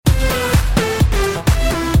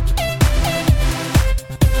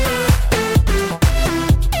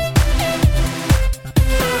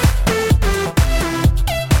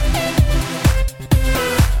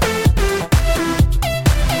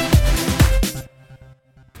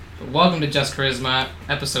Welcome to Just Charisma,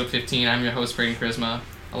 episode 15. I'm your host, Braden Charisma.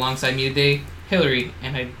 Alongside me today, Hillary,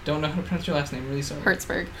 and I don't know how to pronounce your last name, really sorry.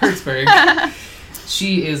 Hertzberg.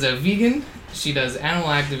 She is a vegan. She does animal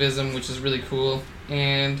activism, which is really cool,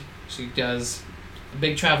 and she does a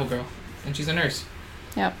big travel girl, and she's a nurse.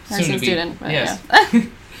 Yep, nursing student. But yes. Yeah.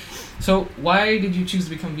 So, why did you choose to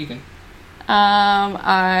become vegan?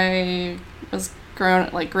 I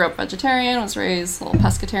grew up vegetarian, was raised a little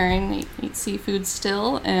pescatarian, eat seafood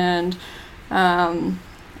still, and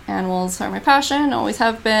animals are my passion, always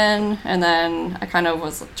have been. And then I kind of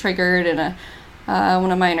was triggered in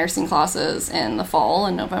one of my nursing classes in the fall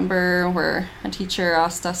in November, where a teacher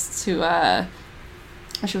asked us to,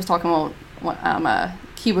 she was talking about a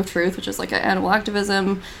Cube of Truth, which is like an animal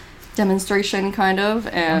activism demonstration kind of,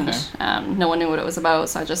 and no one knew what it was about,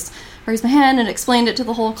 so I just raised my hand and explained it to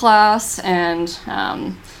the whole class, and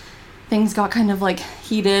things got kind of like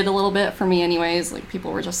heated a little bit for me anyways. Like,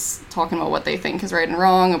 people were just talking about what they think is right and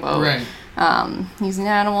wrong about using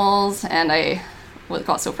animals, and I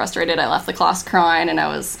got so frustrated I left the class crying, and I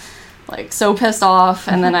was like so pissed off.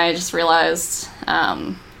 And then I just realized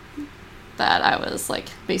that I was like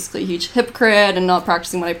basically a huge hypocrite and not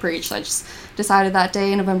practicing what I preach. So I just decided that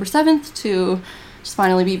day, November 7th, to just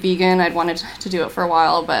finally be vegan. I'd wanted to do it for a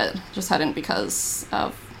while, but just hadn't because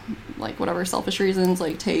of like whatever selfish reasons,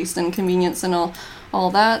 like taste and convenience and all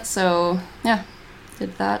that. So yeah,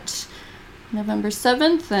 did that November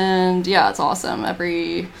 7th, and yeah, it's awesome.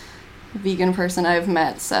 Every vegan person I've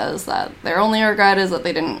met says that their only regret is that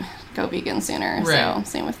they didn't go vegan sooner. Right. So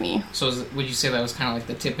same with me. So would you say that was kind of like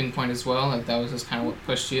the tipping point as well? Like that was just kind of what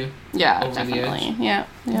pushed you? Yeah, over definitely. The edge?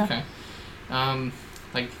 Yeah. Okay.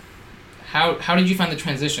 Like, how did you find the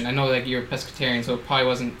transition? I know like you're a pescatarian, so it probably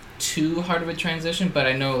wasn't too hard of a transition, but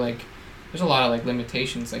I know like there's a lot of like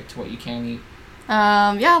limitations like to what you can eat.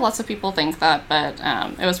 Yeah, lots of people think that, but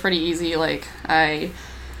it was pretty easy. Like, I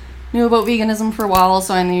knew about veganism for a while,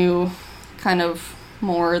 so I knew kind of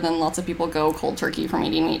more than lots of people go cold turkey from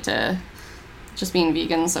eating meat to just being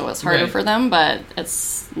vegan, so it's harder for them, but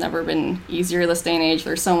it's never been easier this day and age.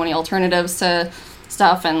 There's so many alternatives to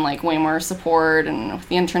stuff, and like way more support, and with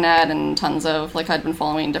the internet, and tons of like, I'd been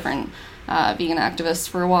following different vegan activists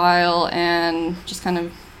for a while, and just kind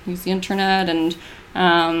of use the internet. And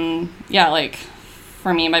yeah, like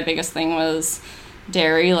for me, my biggest thing was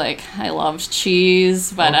dairy. Like, I loved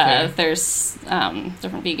cheese, but there's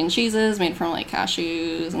different vegan cheeses made from like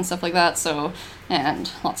cashews and stuff like that, so, and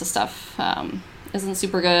lots of stuff isn't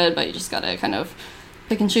super good, but you just gotta kind of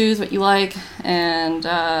pick and choose what you like. And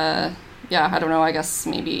yeah, I don't know, I guess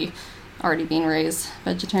maybe already being raised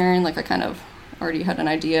vegetarian, like I kind of already had an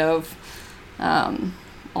idea of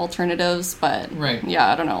alternatives, but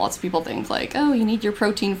yeah, I don't know, lots of people think like, oh, you need your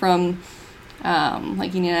protein from like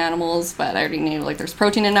eating animals, but I already knew like there's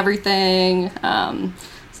protein in everything.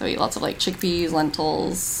 So I eat lots of like chickpeas,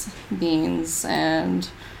 lentils, beans, and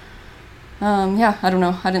yeah, I don't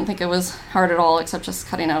know, I didn't think it was hard at all, except just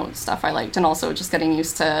cutting out stuff I liked, and also just getting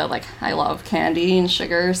used to, like, I love candy and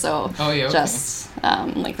sugar, so just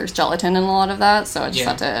like there's gelatin in a lot of that, so I just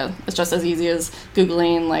had to, it's just as easy as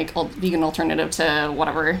Googling like vegan alternative to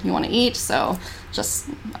whatever you want to eat. So just,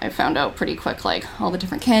 I found out pretty quick like all the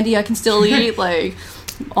different candy I can still eat, like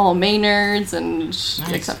all Maynards, and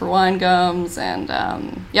except for wine gums, and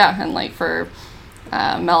yeah, and like for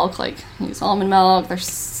milk, like use almond milk.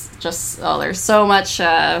 There's just, there's so much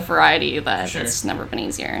variety that it's never been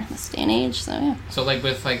easier in this day and age. So yeah. So like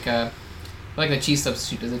with like the cheese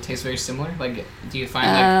substitute, does it taste very similar? Like, do you find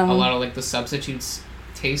like a lot of like the substitutes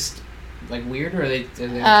taste like weird, or are they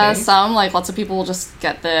okay? Some, like lots of people will just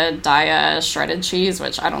get the Daiya shredded cheese,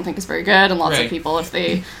 which I don't think is very good, and lots of people, if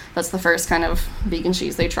they, that's the first kind of vegan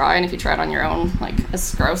cheese they try, and if you try it on your own, like,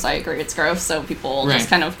 it's gross. I agree, it's gross. So people just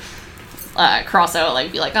kind of cross out,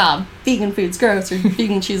 like, be like, vegan food's gross, or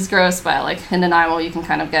vegan cheese is gross. But like in Nanaimo, you can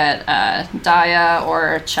kind of get Daiya,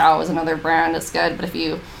 or Chow is another brand, it's good, but if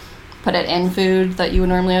you put it in food that you would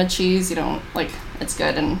normally add cheese, you don't, like, it's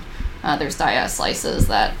good. And there's Daiya slices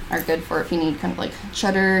that are good for if you need kind of like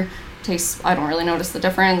cheddar taste. I don't really notice the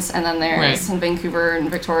difference. And then there's in Vancouver and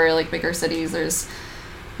Victoria, like bigger cities, there's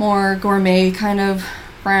more gourmet kind of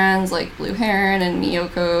brands like Blue Heron and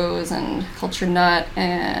Miyoko's and Cultured Nut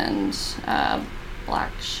and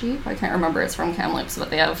Black Sheep. I can't remember, it's from Kamloops, but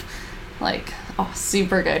they have like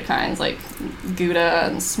super good kinds like Gouda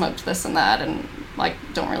and smoked this and that, and like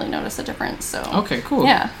don't really notice a difference. So okay, cool.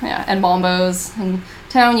 Yeah. And Bombo's and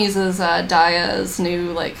Town uses Daiya's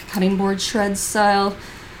new like cutting board shred style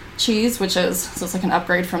cheese, which is, so it's like an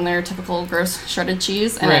upgrade from their typical gross shredded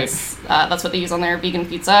cheese, and it's that's what they use on their vegan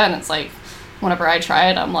pizza, and it's like whenever I try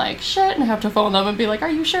it, I'm like, shit, and I have to phone them and be like, are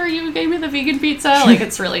you sure you gave me the vegan pizza? Like,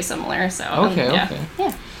 it's really similar, so. Okay.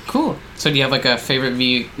 Yeah. Cool. So do you have, like, a favorite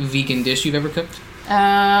vegan dish you've ever cooked?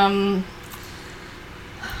 I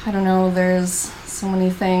don't know, there's so many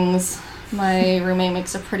things. My roommate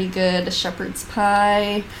makes a pretty good shepherd's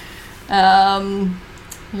pie.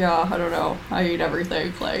 Yeah, I don't know. I eat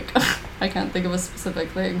everything, like, I can't think of a specific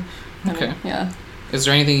thing. Okay. Yeah. Is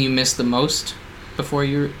there anything you missed the most before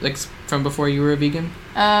you were a vegan?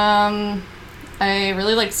 I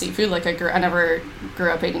really like seafood. Like, I never grew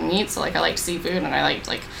up eating meat, so, like, I liked seafood, and I liked,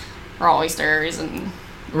 like, raw oysters, and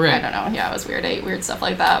Right. I don't know. Yeah, it was weird. I ate weird stuff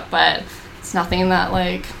like that, but it's nothing that,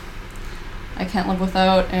 like, I can't live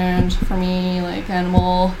without. And for me, like,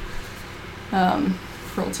 animal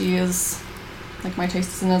cruelty is, like, my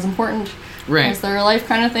taste isn't as important Right. as their life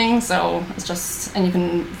kind of thing. So it's just, and you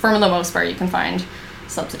can, for the most part, you can find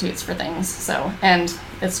substitutes for things. So, and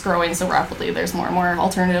it's growing so rapidly. There's more and more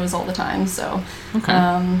alternatives all the time. So, Okay.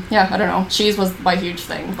 yeah, I don't know. Cheese was my huge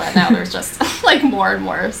thing, but now there's just like more and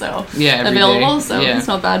more. So Yeah, every available. day. So Yeah. it's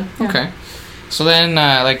not bad. Yeah. Okay. So then,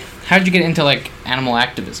 like, how did you get into, like, animal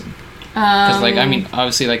activism? Because, like, I mean,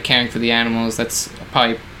 obviously, like, caring for the animals, that's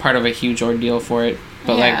probably part of a huge ordeal for it.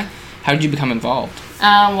 But, Yeah. like, how did you become involved?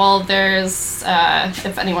 Well, there's,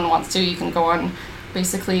 if anyone wants to, you can go on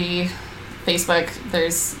basically Facebook.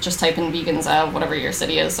 There's just type in vegans of whatever your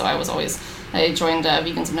city is. So I joined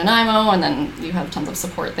Vegans of Nanaimo, and then you have tons of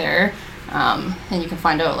support there. And you can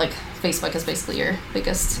find out, like, Facebook is basically your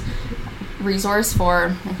biggest resource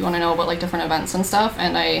for if you want to know about, like, different events and stuff.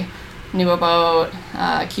 And I knew about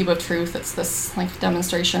Cube of Truth. It's this, like,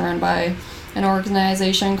 demonstration run by an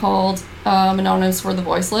organization called Anonymous for the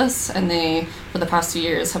Voiceless, and they, for the past 2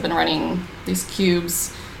 years, have been running these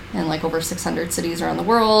cubes in, like, over 600 cities around the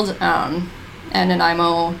world, and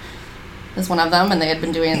Nanaimo is one of them, and they had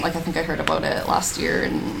been doing, like, I think I heard about it last year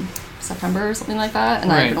in September or something like that,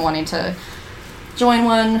 and Right. I've been wanting to join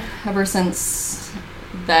one ever since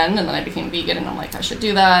then, and then I became vegan, and I'm like, I should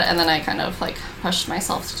do that, and then I kind of, like, pushed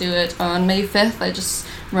myself to do it on May 5th. I just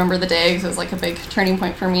remember the day because it was, like, a big turning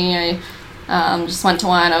point for me. I just went to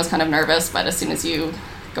one. I was kind of nervous, but as soon as you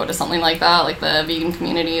go to something like that, like, the vegan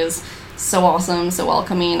community is so awesome, so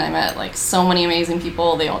welcoming. I met, like, so many amazing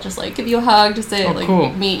people. They all just, like, give you a hug to say, like,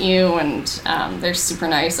 cool. meet you, and they're super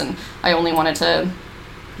nice. And I only wanted to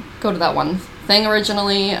go to that one thing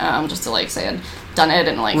originally, just to, like, say I'd done it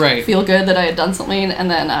and, like, Right. feel good that I had done something.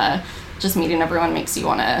 And then just meeting everyone makes you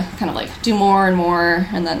want to kind of, like, do more and more.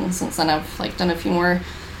 And then since then I've, like, done a few more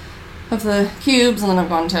of the cubes, and then I've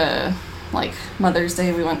gone to, like, Mother's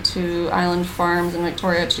Day, we went to Island Farms in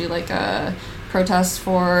Victoria to do, like, a protest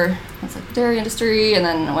for, it's like the dairy industry, and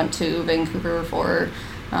then I went to Vancouver for,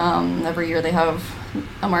 every year they have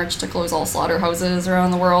a march to close all slaughterhouses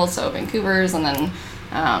around the world, so Vancouver's, and then,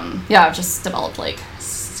 yeah, I've just developed, like,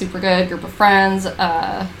 super good group of friends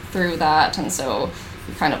through that, and so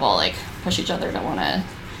we kind of all, like, push each other to want to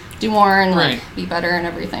do more and, like, Right. be better and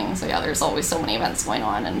everything. So yeah, there's always so many events going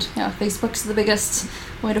on, and yeah, Facebook's the biggest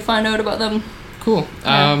way to find out about them. Cool.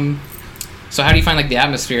 Yeah. So how do you find, like, the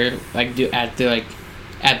atmosphere, like,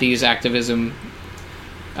 at these activism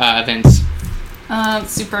events?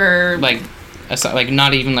 Super. Like,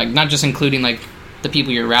 not even, like, not just including, like, the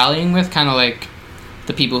people you're rallying with, kind of like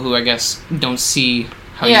the people who, I guess, don't see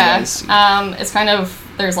how you guys see. It's kind of,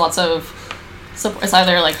 there's lots of, it's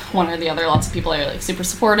either, like, one or the other. Lots of people are, like, super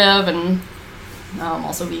supportive and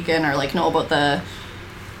also vegan, or, like, know about the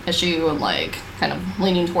issue and, like, kind of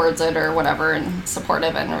leaning towards it or whatever, and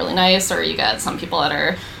supportive and really nice. Or you get some people that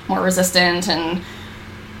are more resistant and,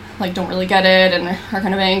 like, don't really get it and are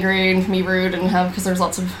kind of angry and can be rude and have, because there's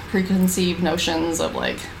lots of preconceived notions of,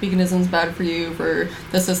 like, veganism's bad for you, for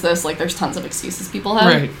this, like, there's tons of excuses people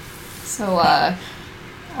have. Right. So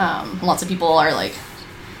lots of people are, like,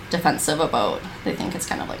 defensive about, they think it's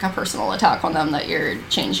kind of like a personal attack on them that you're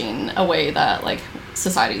changing a way that, like,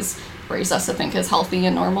 society's raised us to think is healthy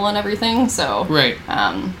and normal and everything. So Right.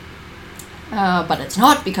 but it's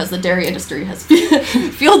not, because the dairy industry has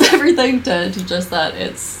fueled everything to teach us that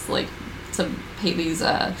it's, like, to pay these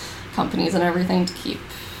companies and everything to keep,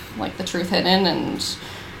 like, the truth hidden and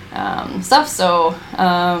stuff. So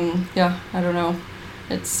yeah, I don't know.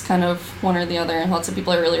 It's kind of one or the other. Lots of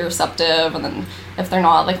people are really receptive, and then if they're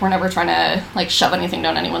not, like, we're never trying to, like, shove anything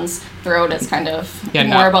down anyone's throat. It's kind of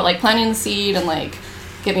more about, like, planting the seed and, like,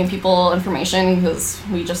 giving people information, because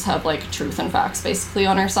we just have, like, truth and facts basically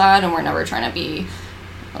on our side, and we're never trying to be,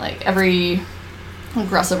 like, every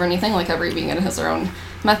aggressive or anything. Like, every vegan has their own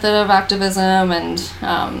method of activism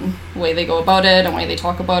and way they go about it and way they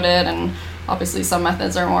talk about it, and obviously some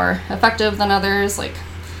methods are more effective than others. Like,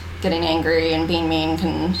 getting angry and being mean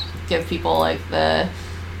can give people like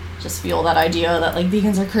just feel that idea that like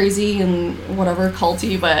vegans are crazy and whatever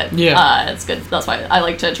culty, but it's good. That's why I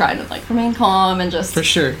like to try to like remain calm and just for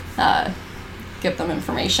sure give them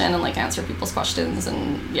information and like answer people's questions.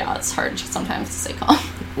 And it's hard sometimes to stay calm.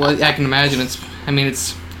 Well, I can imagine.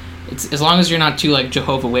 It's as long as you're not too like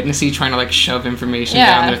Jehovah Witnessy trying to like shove information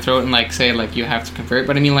down their throat and like say like you have to convert.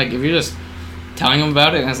 But I mean, like if you're just telling them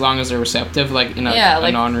about it, and as long as they're receptive, like in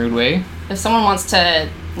a non-rude way. If someone wants to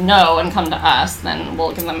know and come to us, then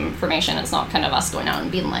we'll give them information. It's not kind of us going out and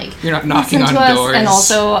being like, you're not knocking on doors. And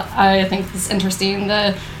also, I think it's interesting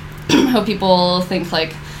how people think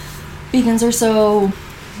like vegans are so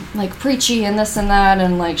like preachy and this and that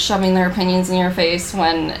and like shoving their opinions in your face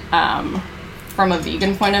when from a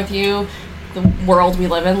vegan point of view, the world we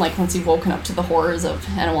live in, like once you've woken up to the horrors of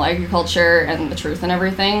animal agriculture and the truth and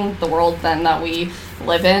everything, the world then that we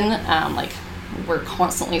live in, like we're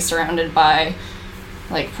constantly surrounded by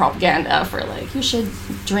like propaganda for like you should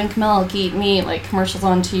drink milk, eat meat, like commercials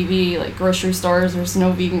on TV, like grocery stores, there's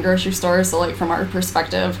no vegan grocery stores, so like from our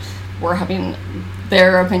perspective we're having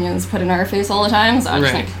their opinions put in our face all the time, so I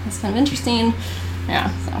just think it's kind of interesting. So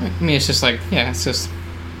I mean it's just like it's just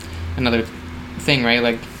another thing, right?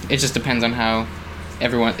 Like it just depends on how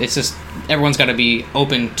everyone's got to be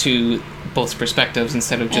open to both perspectives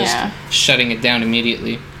instead of just shutting it down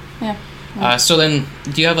immediately. So then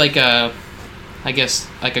do you have like a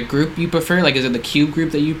group you prefer? Like is it the Cube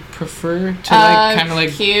group that you prefer to like kind of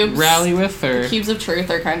like cubes, rally with, or Cubes of Truth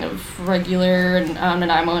are kind of regular, and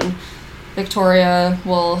Nanaimo and Victoria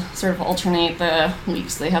will sort of alternate the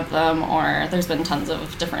weeks they have them, or there's been tons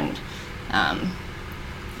of different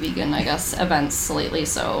vegan, I guess, events lately,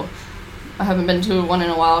 so I haven't been to one in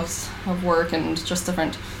a while because of work and just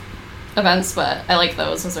different events, but I like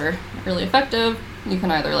those. Those are really effective. You can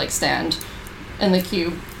either like stand in the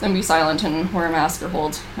cube and be silent and wear a mask or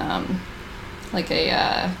hold like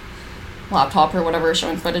a laptop or whatever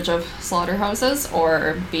showing footage of slaughterhouses,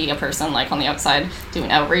 or be a person like on the outside doing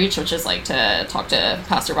outreach, which is like to talk to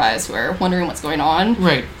passerbys who are wondering what's going on.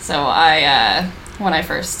 Right. So I when I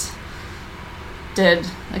first did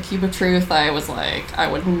a Cube of Truth, I was like,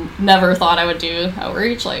 I would never thought I would do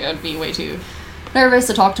outreach. Like I would be way too nervous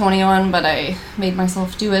to talk to anyone, but I made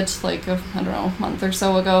myself do it like a month or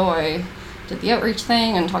so ago. I did the outreach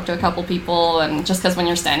thing and talked to a couple people, and just because when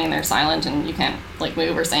you're standing there silent and you can't like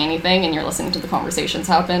move or say anything and you're listening to the conversations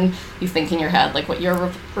happen, you think in your head like what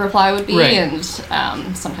your reply would be, and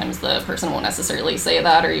sometimes the person won't necessarily say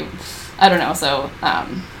that, or I don't know, so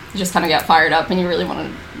you just kind of get fired up and you really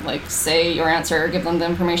want to like say your answer or give them the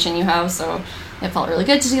information you have. So it felt really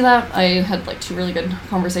good to do that. I had like 2 really good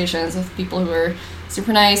conversations with people who were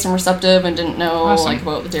super nice and receptive and didn't know like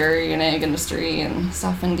about the dairy and egg industry and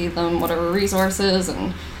stuff, and gave them whatever resources,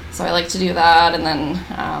 and so I like to do that. And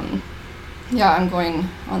then I'm going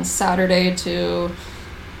on Saturday to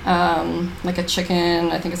like a chicken,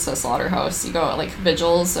 I think it's a slaughterhouse. You go at like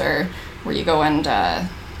vigils, or where you go and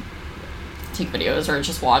take videos or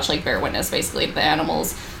just watch, like bear witness basically to the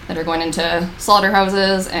animals that are going into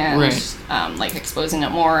slaughterhouses, and like exposing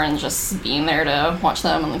it more and just being there to watch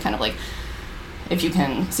them, and kind of like if you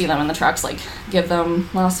can see them in the trucks, like give them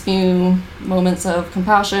last few moments of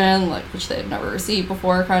compassion, like which they've never received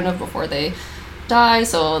before, kind of before they die.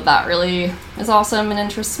 So that really is awesome and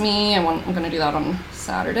interests me. I'm going to do that on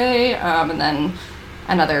Saturday. And then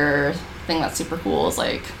another thing that's super cool is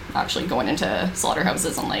like actually going into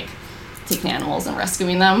slaughterhouses and like taking animals and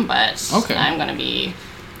rescuing them. But I'm going to be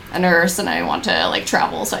a nurse and I want to like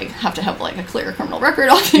travel, so I have to have like a clear criminal record,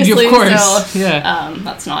 obviously. Of course. So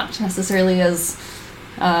that's not necessarily as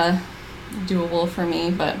doable for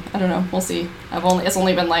me, but I don't know, we'll see. It's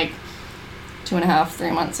only been like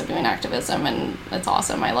 2.5-3 months of doing activism, and it's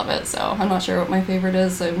awesome. I love it. So I'm not sure what my favorite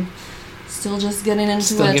is. I'm still just getting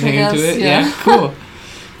into it. Yeah, cool.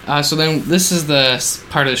 So then this is the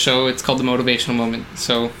part of the show, it's called the motivational moment.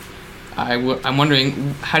 So I'm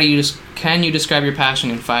wondering, can you describe your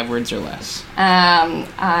passion in 5 words or less?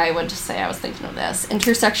 I would say, I was thinking of this,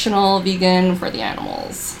 intersectional vegan for the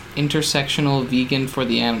animals. Intersectional vegan for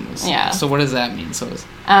the animals. Yeah. So what does that mean? So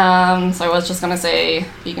I was just going to say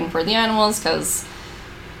vegan for the animals because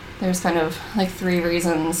there's kind of like 3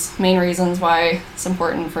 main reasons why it's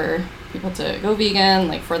important for people to go vegan,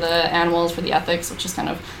 like for the animals, for the ethics, which is kind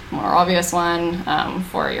of a more obvious one,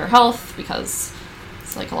 for your health, because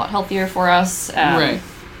it's like a lot healthier for us. Right.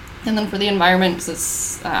 And then for the environment, because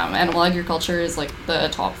it's animal agriculture is like the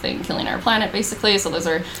top thing killing our planet, basically. So those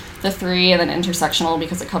are the 3, and then intersectional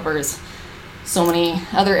because it covers so many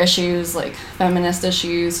other issues like feminist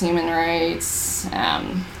issues, human rights,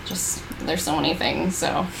 just there's so many things.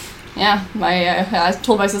 So yeah, I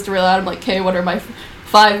told my sister that. I'm like, okay, what are my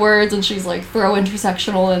 5 words? And she's like, throw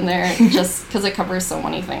intersectional in there, just because it covers so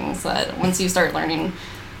many things that once you start learning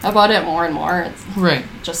about it more and more,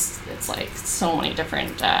 it's like so many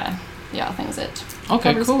different things it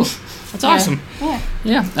okay covers. Cool, that's awesome.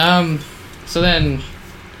 Yeah. So then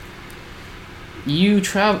you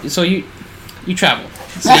travel. So you travel.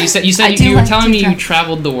 So you said you were telling me you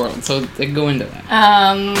traveled the world. So go into that.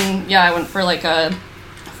 I went for like I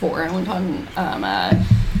went on a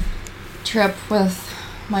trip with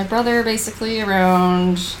my brother, basically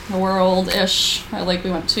around the world ish. We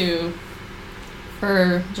went to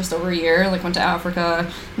for just over a year. Went to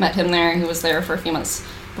Africa, met him there. He was there for a few months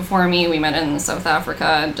before me. We met in South Africa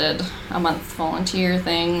and did a month volunteer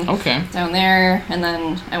thing. Down there, and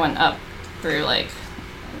then I went up through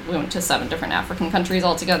we went to 7 different African countries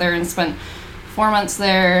altogether and spent 4 months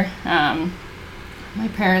there. My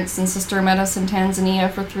parents and sister met us in Tanzania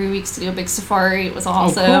for 3 weeks to do a big safari. It was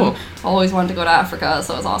awesome. Oh, cool. Always wanted to go to Africa,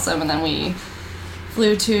 so it was awesome. And then we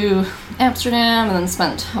flew to Amsterdam and then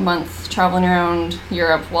spent a month traveling around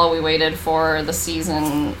Europe while we waited for the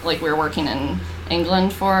season. We were working in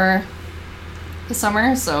England for the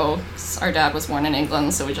summer, so our dad was born in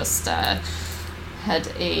England, so we just had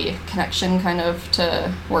a connection kind of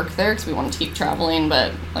to work there because we wanted to keep traveling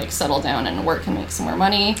but settle down and work and make some more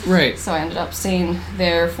money. Right. So I ended up staying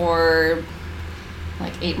there for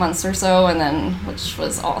 8 months or so, and then which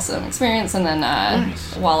was awesome experience. And then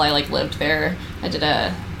nice. While I lived there, I did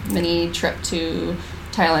a mini trip to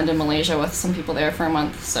Thailand and Malaysia with some people there for a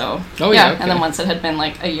month. So okay. And then once it had been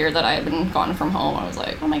a year that I had been gone from home, I was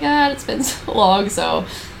like, oh my god, it's been so long. So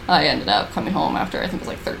I ended up coming home after I think it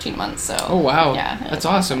was 13 months. So oh wow, yeah, that's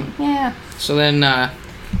awesome. Yeah. So then,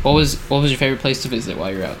 what was your favorite place to visit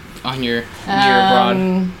while you're out on your year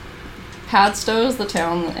abroad? Padstow is the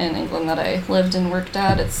town in England that I lived and worked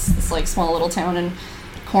at. It's this small little town in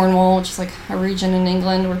Cornwall, which is a region in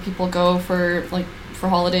England where people go for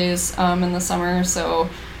holidays in the summer. So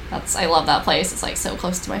I love that place. It's so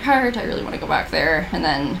close to my heart. I really want to go back there. And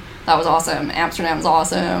then that was awesome. Amsterdam's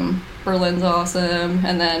awesome. Berlin's awesome.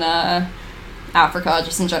 And then Africa,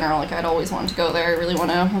 just in general, I'd always wanted to go there. I really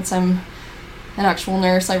want to, once I'm an actual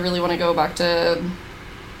nurse, I really want to go back to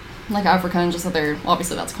Africa and just other,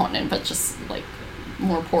 obviously that's a continent, but just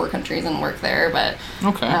more poor countries and work there. But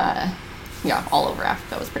all over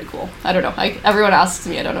Africa was pretty cool. I don't know. Everyone asks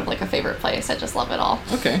me, I don't have a favorite place. I just love it all.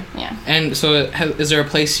 Okay. Yeah. And so is there a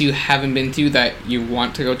place you haven't been to that you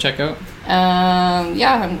want to go check out? I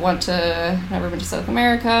never been to South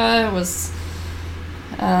America. I was,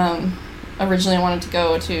 originally I wanted to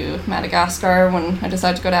go to Madagascar when I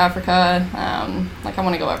decided to go to Africa. I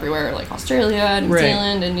want to go everywhere, Australia, New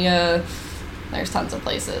Zealand, India. There's tons of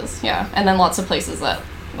places. Yeah. And then lots of places that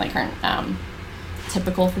aren't,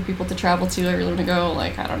 typical for people to travel to. I really want to go,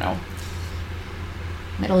 I don't know,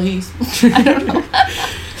 Middle East. I don't know.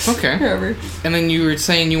 Okay. Wherever. And then you were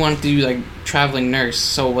saying you wanted to do traveling nurse.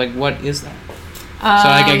 So what is that? So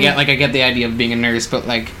I get the idea of being a nurse, but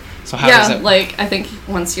so how does that? I think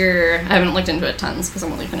once I haven't looked into it tons because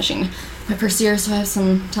I'm only finishing my first year, so I have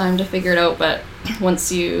some time to figure it out. But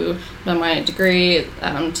once you've done my degree,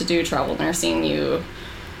 to do travel nursing, you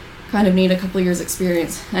kind of need a couple years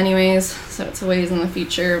experience anyways, so it's a ways in the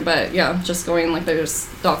future. But yeah, just going there's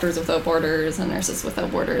Doctors Without Borders and Nurses Without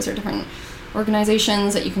Borders are different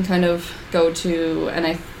organizations that you can kind of go to,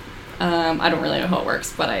 and I don't really know how it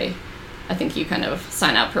works, but I think you kind of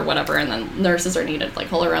sign up for whatever, and then nurses are needed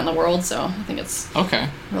all around the world, so I think it's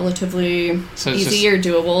relatively easy or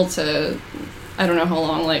doable to, I don't know how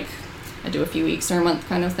long, I do a few weeks or a month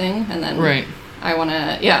kind of thing, and then I want to,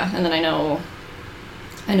 and then I know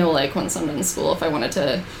once I'm in school, if I wanted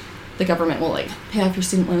to, the government will pay off your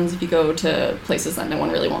student loans if you go to places that no one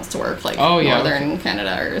really wants to work, Northern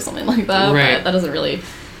Canada or something like that. Right. But that doesn't really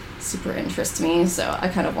super interest me, so I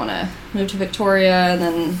kind of want to move to Victoria and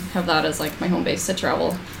then have that as my home base to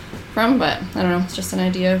travel from. But I don't know, it's just an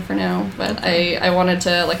idea for now. But I wanted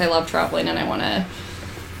to, I love traveling, and I want to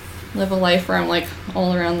live a life where I'm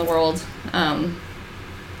all around the world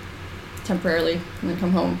temporarily and then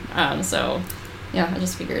come home. So yeah, I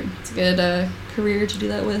just figured it's a good career to do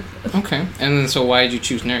that with. Okay. And then so why did you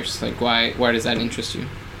choose nurse? Why does that interest you?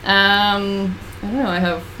 I don't know, I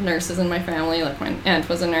have nurses in my family. My aunt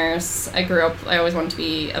was a nurse. I always wanted to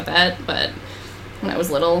be a vet, but when I was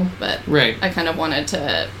little, but I kind of wanted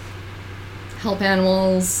to help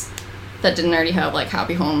animals that didn't already have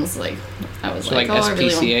happy homes. I was SPCA I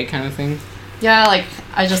really want... kind of thing? Yeah,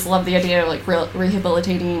 I just love the idea of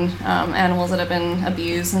rehabilitating animals that have been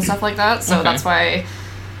abused and stuff like that. So that's why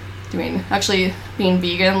being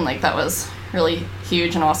vegan, that was really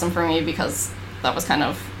huge and awesome for me because that was kind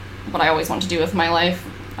of what I always wanted to do with my life,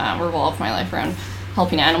 revolve my life around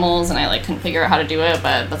helping animals, and I like couldn't figure out how to do it,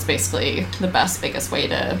 but that's basically the biggest way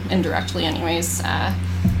to indirectly anyways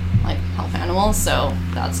like help animals, so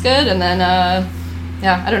that's good. And then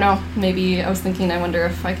I don't know, maybe I was thinking, I wonder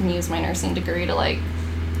if I can use my nursing degree to like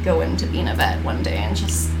go into being a vet one day and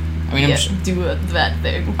just do a vet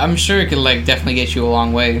thing. I'm sure it could like definitely get you a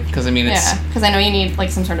long way, because I mean it's... Yeah, because I know you need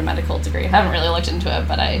like some sort of medical degree. I haven't really looked into it,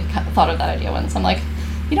 but I thought of that idea once. I'm like,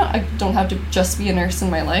 I don't have to just be a nurse in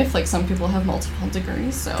my life. Like some people have multiple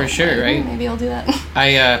degrees, so for sure, right? Maybe I'll do that.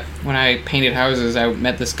 When I painted houses, I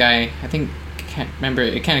met this guy. I can't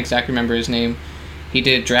exactly remember his name. He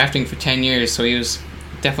did drafting for 10 years, so he was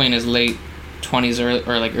definitely in his late 20s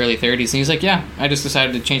or like early 30s. And he's like, yeah, I just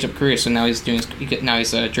decided to change up careers, so now he's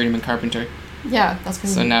a journeyman carpenter. Yeah, that's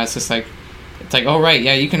crazy. So now it's just like, oh right,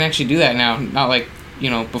 yeah, you can actually do that now. Not like,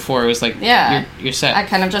 before it was like, yeah, you're set. I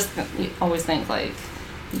kind of just always think like,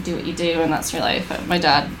 you do what you do and that's your life. My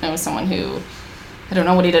dad knows someone who, I don't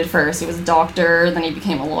know what he did first. He was a doctor, then he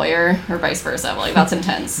became a lawyer, or vice versa. Like, that's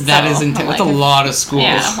intense. That is intense. That's a lot of schools.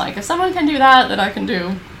 Yeah, like, if someone can do that, then I can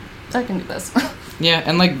do this. Yeah,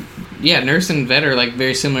 and like, nurse and vet are like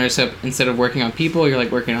very similar, except instead of working on people, you're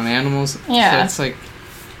like working on animals. Yeah. So it's like...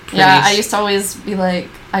 Yeah, I used to always be like,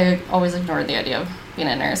 I always ignored the idea of being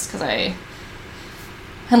a nurse, because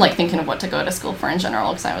and like thinking of what to go to school for in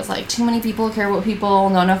general, because I was like, too many people care about people,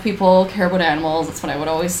 not enough people care about animals. That's what I would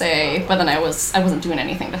always say. But then I wasn't doing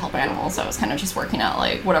anything to help animals, so I was kind of just working at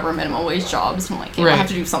like whatever minimum wage jobs. And I'm like, I have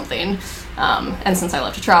to do something. And since I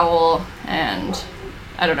love to travel, and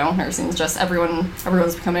I don't know, nursing's just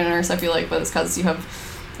everyone's becoming a nurse, I feel like, but it's because you have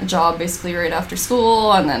a job basically right after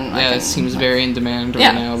school, and then it seems like, very in demand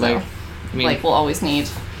right now. So, like, I mean, like we'll always need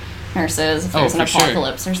nurses if there's an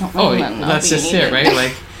apocalypse or something. Oh, that's just it, right?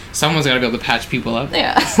 Like, someone's got to be able to patch people up.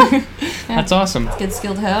 Yeah. That's awesome. It's a good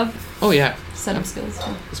skill to have. Oh, yeah. Set of skills,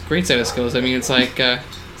 too. It's a great set of skills. I mean, it's like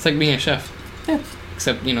being a chef. Yeah.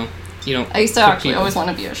 Except, you don't... I used to actually always want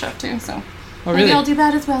to be a chef, too, so... Oh, really? Maybe I'll do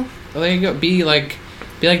that as well. Well, there you go. Be like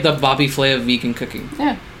the Bobby Flay of vegan cooking.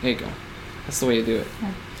 Yeah. There you go. That's the way to do it.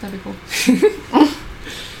 Yeah, that'd be cool.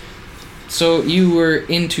 So you were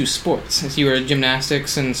into sports. You were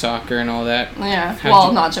gymnastics and soccer and all that. Yeah.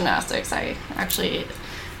 Not gymnastics. I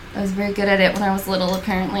was very good at it when I was little,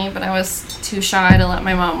 apparently, but I was too shy to let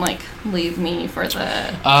my mom, like, leave me for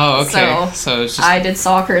the... Oh, okay. So it's just... I did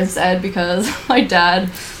soccer instead because my dad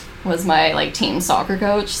was my, like, team soccer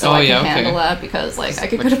coach, so I could handle that because, like, I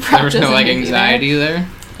could go to practice. There was no, like, anxiety there?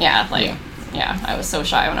 Yeah, like... Yeah, I was so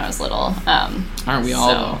shy when I was little. Aren't we all,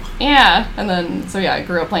 though? Yeah, and then, I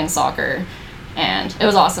grew up playing soccer, and it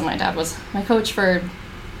was awesome. My dad was my coach for,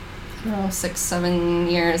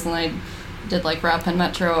 6-7 years, and I did, like, Rap and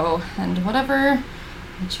Metro and whatever,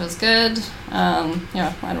 which was good. I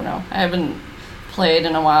don't know. I haven't played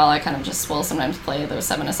in a while. I kind of just will sometimes play those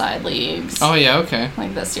 7-a-side leagues. Oh, yeah, okay.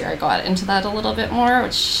 Like, this year I got into that a little bit more,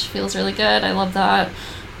 which feels really good. I love that.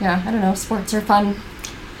 Yeah, I don't know. Sports are fun.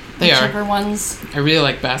 They Whichever ones. I really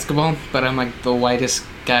like basketball, but I'm like the whitest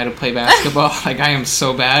guy to play basketball. Like, I am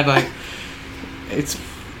so bad. Like,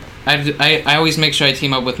 I always make sure I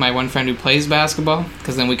team up with my one friend who plays basketball,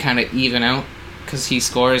 because then we kind of even out, because he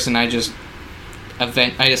scores and I just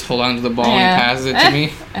hold on to the ball and pass it to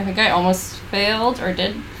me. I think I almost failed, or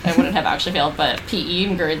did. I wouldn't have actually failed, but PE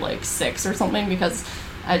in grade like 6 or something, because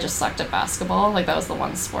I just sucked at basketball. Like, that was the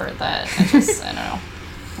one sport that I don't know.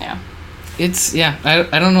 Yeah.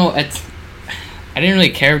 I don't know. I didn't really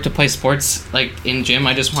care to play sports, like, in gym.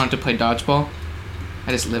 I just wanted to play dodgeball.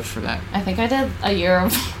 I just lived for that. I think I did a year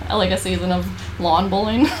of, like, a season of lawn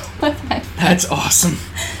bowling with my friends. That's awesome.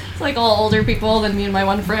 It's like all older people than me and my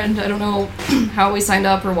one friend. I don't know how we signed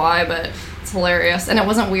up or why, but it's hilarious. And it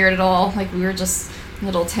wasn't weird at all. Like, we were just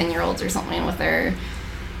little 10-year-olds or something with their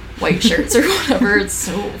white shirts or whatever. It's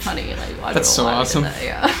so funny. Like, that's so awesome.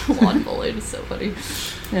 Yeah, lawn bowling is so funny.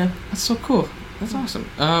 Yeah, that's so cool. That's awesome.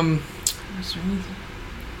 Is there anything?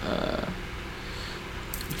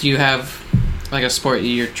 Do you have like a sport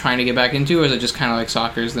you're trying to get back into, or is it just kind of like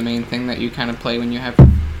soccer is the main thing that you kind of play when you have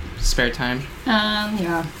spare time?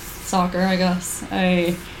 Yeah, soccer, I guess.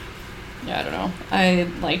 I don't know. I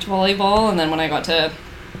liked volleyball, and then when I got to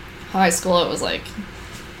high school, it was like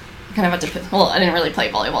I kind of had to. Well, I didn't really play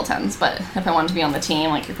volleyball tens, but if I wanted to be on the team,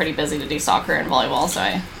 like, you're pretty busy to do soccer and volleyball, so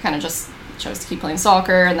I kind of just chose to keep playing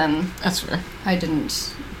soccer, and then that's fair. I don't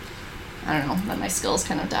know, then my skills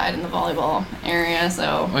kind of died in the volleyball area,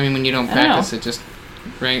 so... I mean, when you don't practice it, just...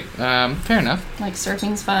 Right, fair enough. Like,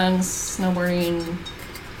 surfing's fun, snowboarding,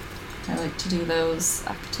 I like to do those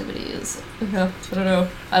activities. Yeah, I don't know.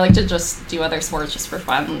 I like to just do other sports just for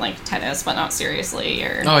fun, like tennis, but not seriously,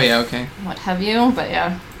 or oh yeah, okay, what have you. But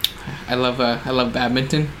yeah, I love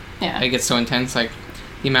badminton. Yeah, it gets so intense. Like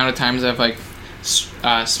the amount of times I've like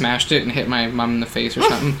smashed it and hit my mom in the face or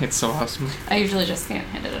something. It's so awesome. I usually just can't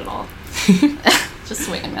hit it at all. Just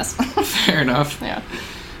swing and miss. Fair enough.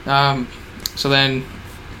 Yeah. So then,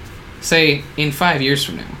 say in 5 years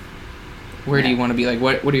from now, where do you want to be? Like,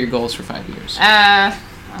 what are your goals for 5 years?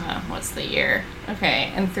 What's the year?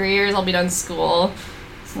 Okay, in 3 years I'll be done school.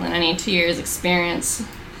 So then I need 2 years experience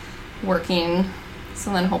working.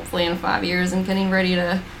 So then hopefully in 5 years I'm getting ready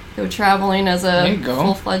to go traveling as a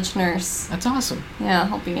full-fledged nurse. That's awesome. Yeah,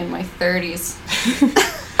 I'll be in my 30s.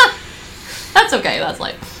 That's okay, that's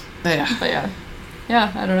life. Yeah. But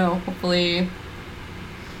yeah, I don't know. Hopefully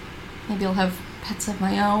maybe I'll have pets of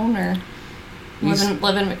my own, or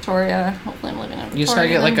live in Victoria. Hopefully I'm living in Victoria. You just gotta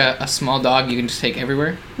get like a small dog you can just take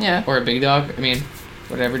everywhere. Yeah. Or a big dog. I mean,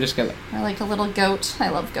 whatever, just get Or like a little goat. I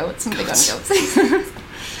love goats. I'm big on goats.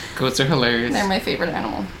 Goats are hilarious. They're my favorite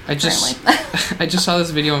animal. I just saw this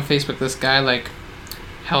video on Facebook. This guy like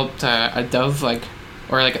helped a dove, like,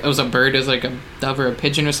 or like it was a bird, it was like a dove or a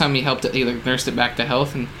pigeon or something. He helped it, he like nursed it back to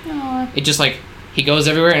health, and it just like he goes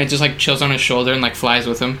everywhere and it just like chills on his shoulder and like flies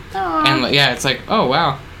with him. Aww. And like, yeah, it's like, oh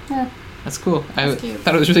wow, yeah, that's cool. That's cute.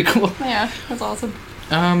 Thought it was really cool. Yeah, that's awesome.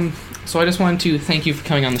 So I just wanted to thank you for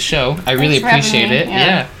coming on the show. I really appreciate it.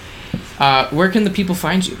 Yeah. Where can the people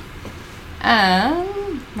find you?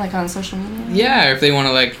 Like on social media? Yeah, or if they want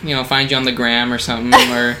to like, find you on the gram or something,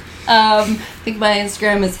 or I think my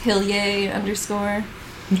Instagram is Hillier _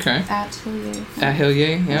 okay. At Hillier. At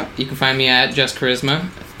Hillier, yeah. You can find me at Just Charisma.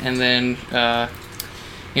 And then,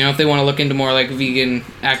 if they want to look into more like vegan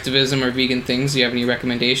activism or vegan things, do you have any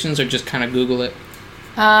recommendations, or just kind of Google it?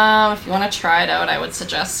 If you want to try it out, I would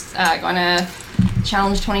suggest going to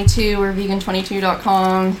Challenge 22 or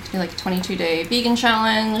vegan22.com. Do like a 22-day vegan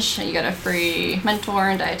challenge. You get a free mentor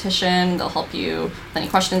and dietitian. They'll help you with any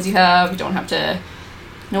questions you have. You don't have to,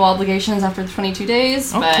 no obligations after the 22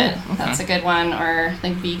 days, but cool. Okay. That's a good one. Or I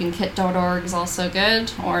think vegankit.org is also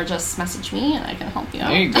good. Or just message me and I can help you out.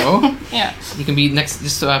 There you go. Yeah. You can be next,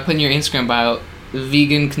 just put in your Instagram bio,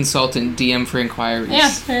 vegan consultant, DM for inquiries.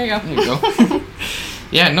 Yeah, there you go. There you go.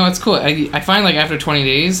 Yeah, no, it's cool. I find like after 20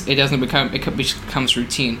 days, it becomes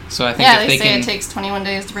routine. So I think if they say it takes 21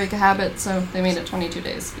 days to break a habit, so they made it 22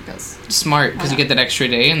 days because smart, because you get that extra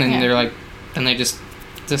day, and then they're like, and they just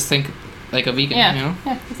think like a vegan,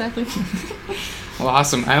 Yeah, exactly. Well,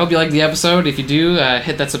 awesome. I hope you liked the episode. If you do,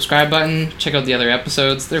 hit that subscribe button. Check out the other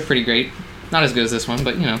episodes. They're pretty great. Not as good as this one,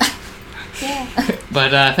 but Yeah.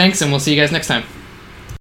 But thanks, and we'll see you guys next time.